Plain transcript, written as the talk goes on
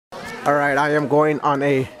All right, I am going on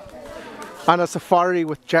a safari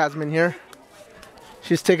with Jasmine here.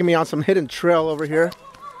 She's taking me on some hidden trail over here.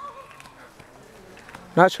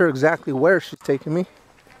 Not sure exactly where she's taking me,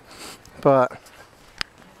 but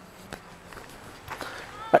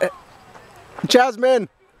Jasmine,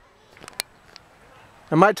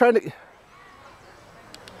 am I trying to?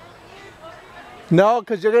 No,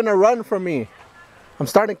 because you're gonna run from me.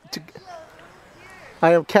 I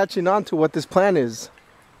am catching on to what this plan is.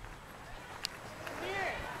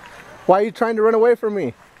 Why are you trying to run away from me?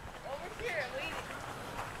 Over here, waiting.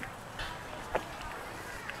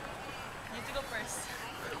 You have to go first.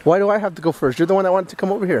 Why do I have to go first? You're the one that wanted to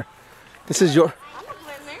come over here. This is your. I'm not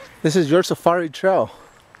going there. This is your safari trail.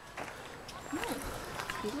 No,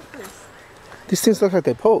 you go first. These things look like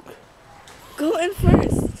they poke. Go in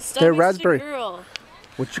first. Stop They're being raspberry. such a girl.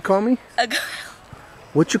 What you call me? A girl.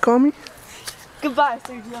 What you call me? Goodbye,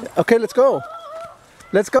 Sergio. Okay, let's go.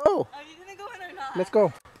 Let's go. Are you gonna go in or not? Let's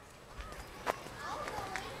go.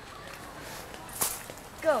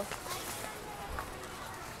 Go.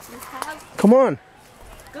 Come on.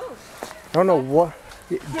 Go. I don't know what.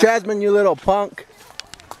 Jasmine, you little punk.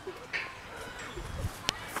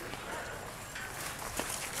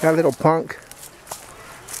 That little punk.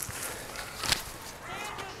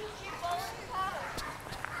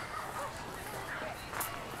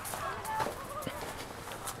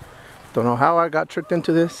 Don't know how I got tricked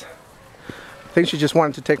into this. I think she just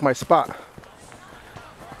wanted to take my spot.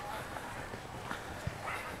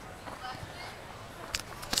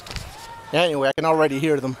 Anyway, I can already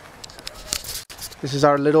hear them. This is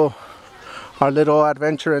our little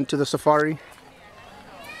adventure into the safari.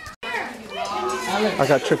 I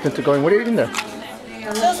got tricked into going. What are you eating there? So,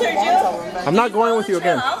 Sergio, I'm not going with you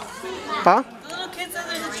again. Huh? the little kid said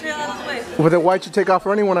there's a trail on the way. Well, then why'd you take off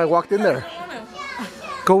running when I walked in there?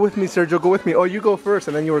 Go with me, Sergio. Go with me. Oh, you go first,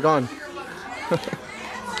 and then you were gone.